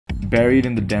buried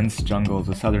in the dense jungles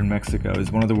of southern Mexico,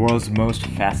 is one of the world's most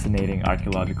fascinating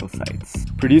archaeological sites,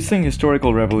 producing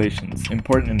historical revelations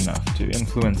important enough to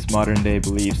influence modern-day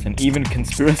beliefs and even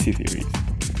conspiracy theories.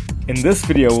 In this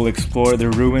video, we'll explore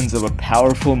the ruins of a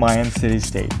powerful Mayan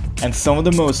city-state and some of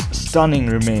the most stunning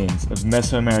remains of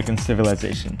Mesoamerican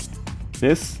civilization.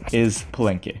 This is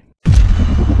Palenque.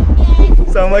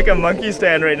 Sound like a monkey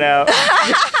stand right now.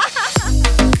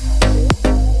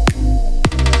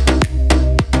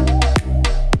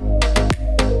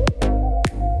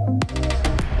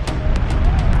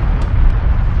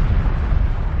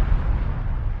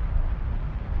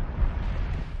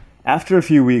 After a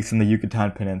few weeks in the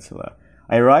Yucatan Peninsula,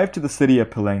 I arrived to the city of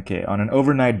Palenque on an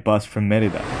overnight bus from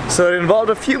Mérida. So it involved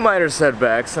a few minor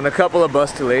setbacks and a couple of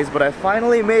bus delays, but I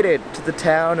finally made it to the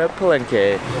town of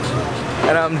Palenque.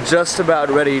 And I'm just about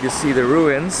ready to see the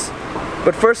ruins,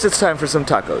 but first it's time for some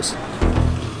tacos.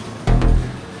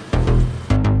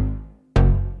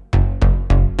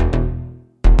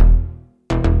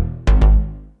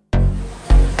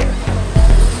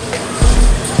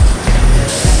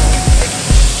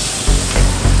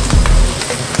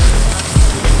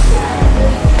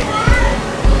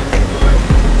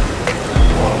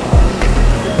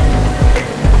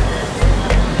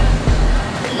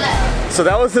 So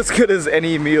that was as good as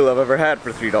any meal I've ever had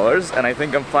for $3, and I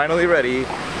think I'm finally ready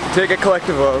to take a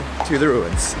Collectivo to the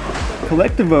ruins.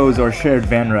 Collectivos, or shared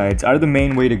van rides, are the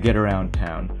main way to get around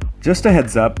town. Just a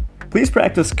heads up, please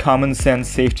practice common sense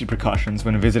safety precautions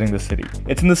when visiting the city.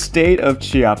 It's in the state of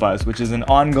Chiapas, which is an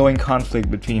ongoing conflict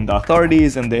between the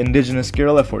authorities and the indigenous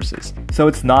guerrilla forces. So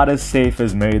it's not as safe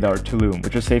as Mérida or Tulum,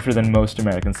 which are safer than most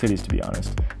American cities, to be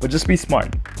honest. But just be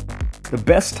smart. The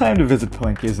best time to visit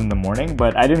Palenque is in the morning,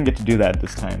 but I didn't get to do that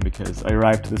this time because I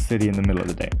arrived to the city in the middle of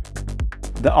the day.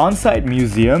 The on-site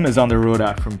museum is on the road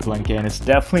out from Palenque, and it's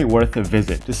definitely worth a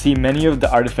visit to see many of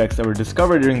the artifacts that were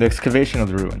discovered during the excavation of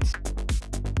the ruins.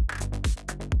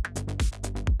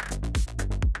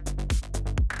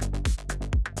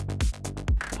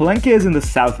 Palenque is in the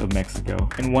south of Mexico,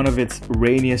 in one of its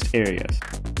rainiest areas.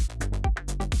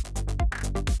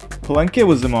 Palenque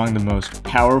was among the most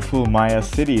powerful Maya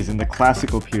cities in the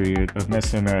classical period of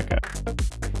Mesoamerica.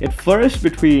 It flourished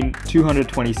between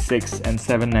 226 and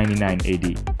 799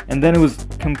 AD, and then it was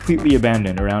completely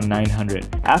abandoned around 900.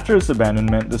 After its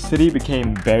abandonment, the city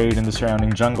became buried in the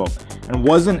surrounding jungle and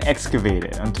wasn't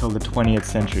excavated until the 20th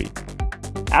century.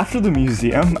 After the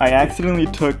museum, I accidentally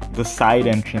took the side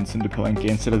entrance into Palenque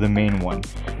instead of the main one.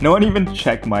 No one even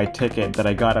checked my ticket that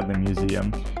I got at the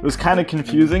museum. It was kind of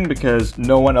confusing because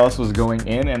no one else was going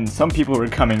in and some people were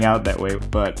coming out that way,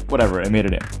 but whatever, I made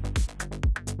it in.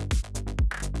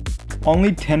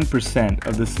 Only 10%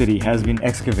 of the city has been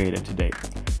excavated to date.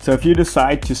 So if you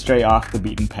decide to stray off the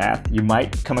beaten path, you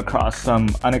might come across some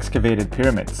unexcavated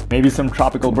pyramids, maybe some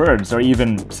tropical birds, or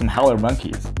even some howler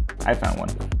monkeys. I found one.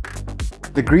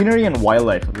 The greenery and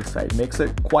wildlife of the site makes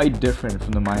it quite different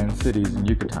from the Mayan cities in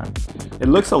Yucatan. It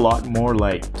looks a lot more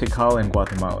like Tikal in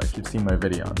Guatemala, if you've seen my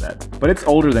video on that, but it's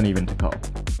older than even Tikal.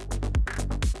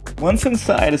 Once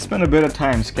inside, I spent a bit of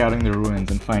time scouting the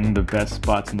ruins and finding the best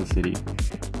spots in the city.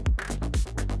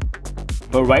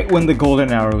 But right when the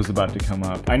golden hour was about to come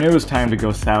up, I knew it was time to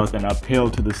go south and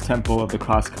uphill to this Temple of the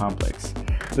Cross complex.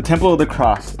 The Temple of the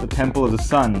Cross, the Temple of the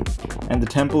Sun, and the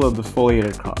Temple of the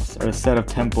Foliated Cross are a set of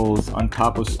temples on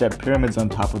top of step pyramids on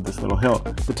top of this little hill.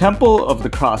 The Temple of the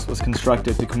Cross was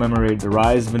constructed to commemorate the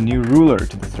rise of a new ruler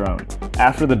to the throne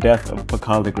after the death of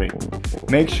Pakal the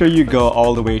Great. Make sure you go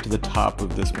all the way to the top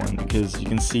of this one because you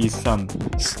can see some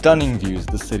stunning views of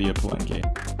the city of Palenque,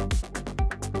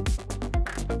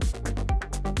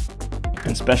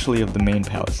 and especially of the main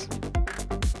palace.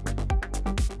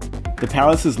 The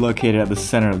palace is located at the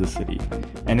center of the city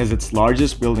and is its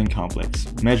largest building complex,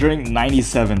 measuring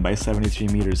 97 by 73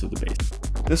 meters at the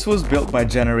base. This was built by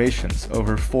generations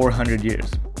over 400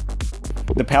 years.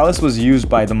 The palace was used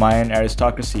by the Mayan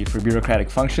aristocracy for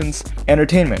bureaucratic functions,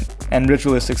 entertainment, and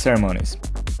ritualistic ceremonies.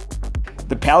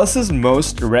 The palace's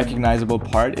most recognizable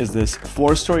part is this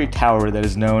 4-story tower that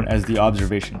is known as the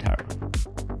Observation Tower.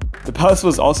 The palace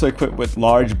was also equipped with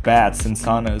large baths and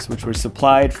saunas, which were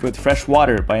supplied with fresh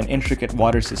water by an intricate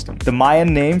water system. The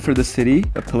Mayan name for the city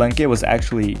of Palenque was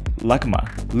actually Lacma,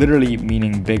 literally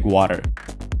meaning big water.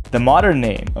 The modern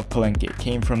name of Palenque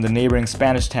came from the neighboring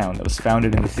Spanish town that was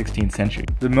founded in the 16th century.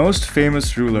 The most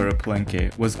famous ruler of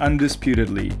Palenque was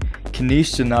undisputedly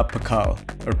Kinish Pakal,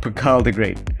 or Pakal the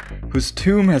Great, whose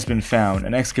tomb has been found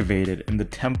and excavated in the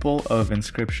Temple of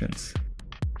Inscriptions.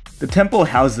 The temple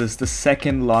houses the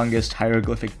second longest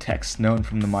hieroglyphic text known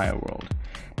from the Maya world,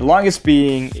 the longest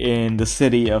being in the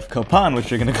city of Copan,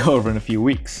 which we're going to go over in a few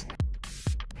weeks.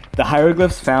 The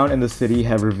hieroglyphs found in the city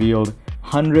have revealed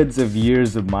hundreds of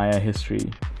years of Maya history.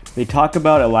 They talk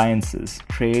about alliances,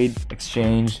 trade,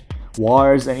 exchange,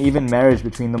 wars, and even marriage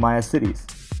between the Maya cities.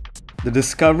 The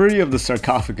discovery of the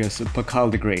sarcophagus of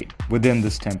Pakal the Great within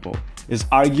this temple is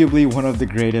arguably one of the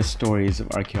greatest stories of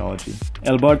archaeology.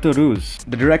 Alberto Ruz,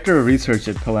 the director of research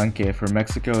at Palenque for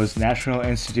Mexico's National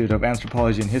Institute of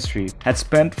Anthropology and History, had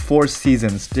spent 4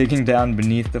 seasons digging down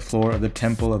beneath the floor of the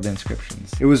Temple of the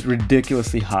Inscriptions. It was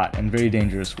ridiculously hot and very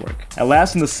dangerous work. At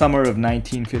last, in the summer of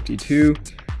 1952,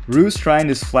 Ruz shined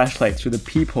his flashlight through the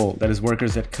peephole that his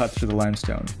workers had cut through the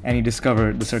limestone, and he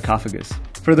discovered the sarcophagus.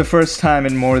 For the first time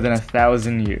in more than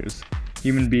 1,000 years,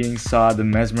 human beings saw the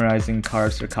mesmerizing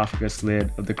carved sarcophagus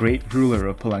lid of the great ruler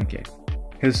of Palenque.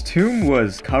 His tomb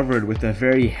was covered with a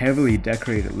very heavily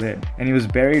decorated lid, and he was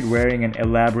buried wearing an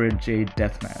elaborate jade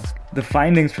death mask. The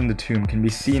findings from the tomb can be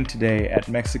seen today at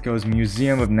Mexico's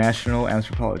Museum of National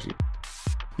Anthropology.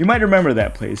 You might remember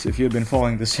that place if you had been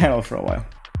following this channel for a while.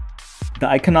 The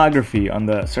iconography on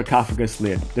the sarcophagus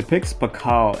lid depicts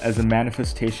Pakal as a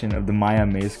manifestation of the Maya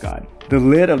maize god. The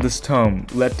lid of this tomb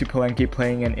led to Palenque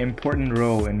playing an important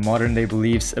role in modern-day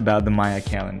beliefs about the Maya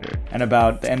calendar, and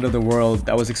about the end of the world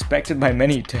that was expected by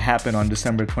many to happen on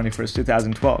December 21st,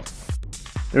 2012.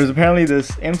 There was apparently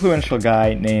this influential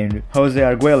guy named Jose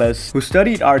Argüelles who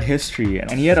studied art history,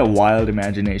 and he had a wild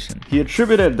imagination. He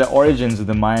attributed the origins of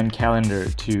the Mayan calendar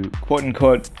to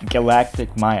quote-unquote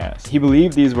galactic Mayas. He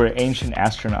believed these were ancient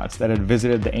astronauts that had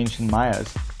visited the ancient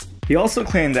Mayas. He also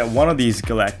claimed that one of these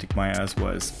galactic Mayas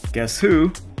was, guess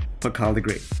who? Pakal the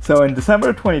Great. So in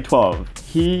December 2012,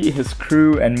 he, his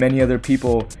crew, and many other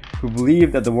people who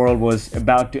believed that the world was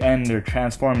about to end or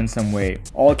transform in some way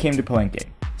all came to Palenque.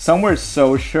 Some were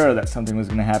so sure that something was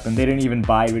going to happen, they didn't even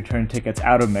buy return tickets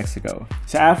out of Mexico.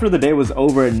 So after the day was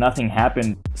over and nothing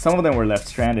happened, some of them were left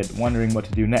stranded, wondering what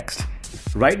to do next.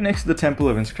 Right next to the Temple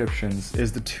of Inscriptions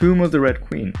is the Tomb of the Red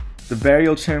Queen, the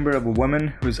burial chamber of a woman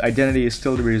whose identity is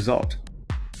still to be resolved.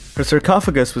 Her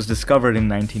sarcophagus was discovered in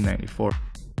 1994.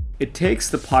 It takes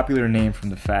the popular name from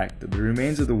the fact that the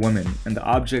remains of the woman and the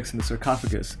objects in the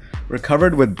sarcophagus were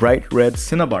covered with bright red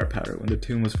cinnabar powder when the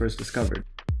tomb was first discovered.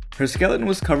 Her skeleton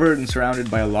was covered and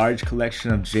surrounded by a large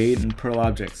collection of jade and pearl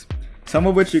objects, some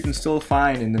of which you can still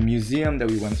find in the museum that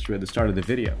we went through at the start of the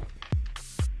video.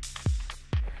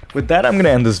 With that, I'm going to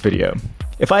end this video.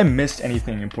 If I missed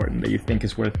anything important that you think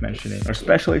is worth mentioning, or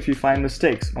especially if you find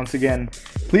mistakes, once again,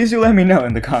 please do let me know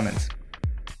in the comments.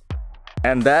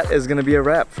 And that is going to be a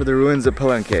wrap for the ruins of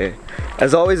Palenque.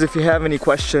 As always, if you have any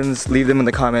questions, leave them in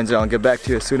the comments and I'll get back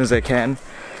to you as soon as I can.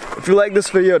 If you like this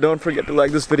video, don't forget to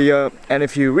like this video, and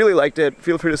if you really liked it,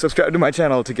 feel free to subscribe to my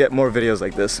channel to get more videos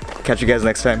like this. Catch you guys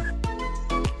next time.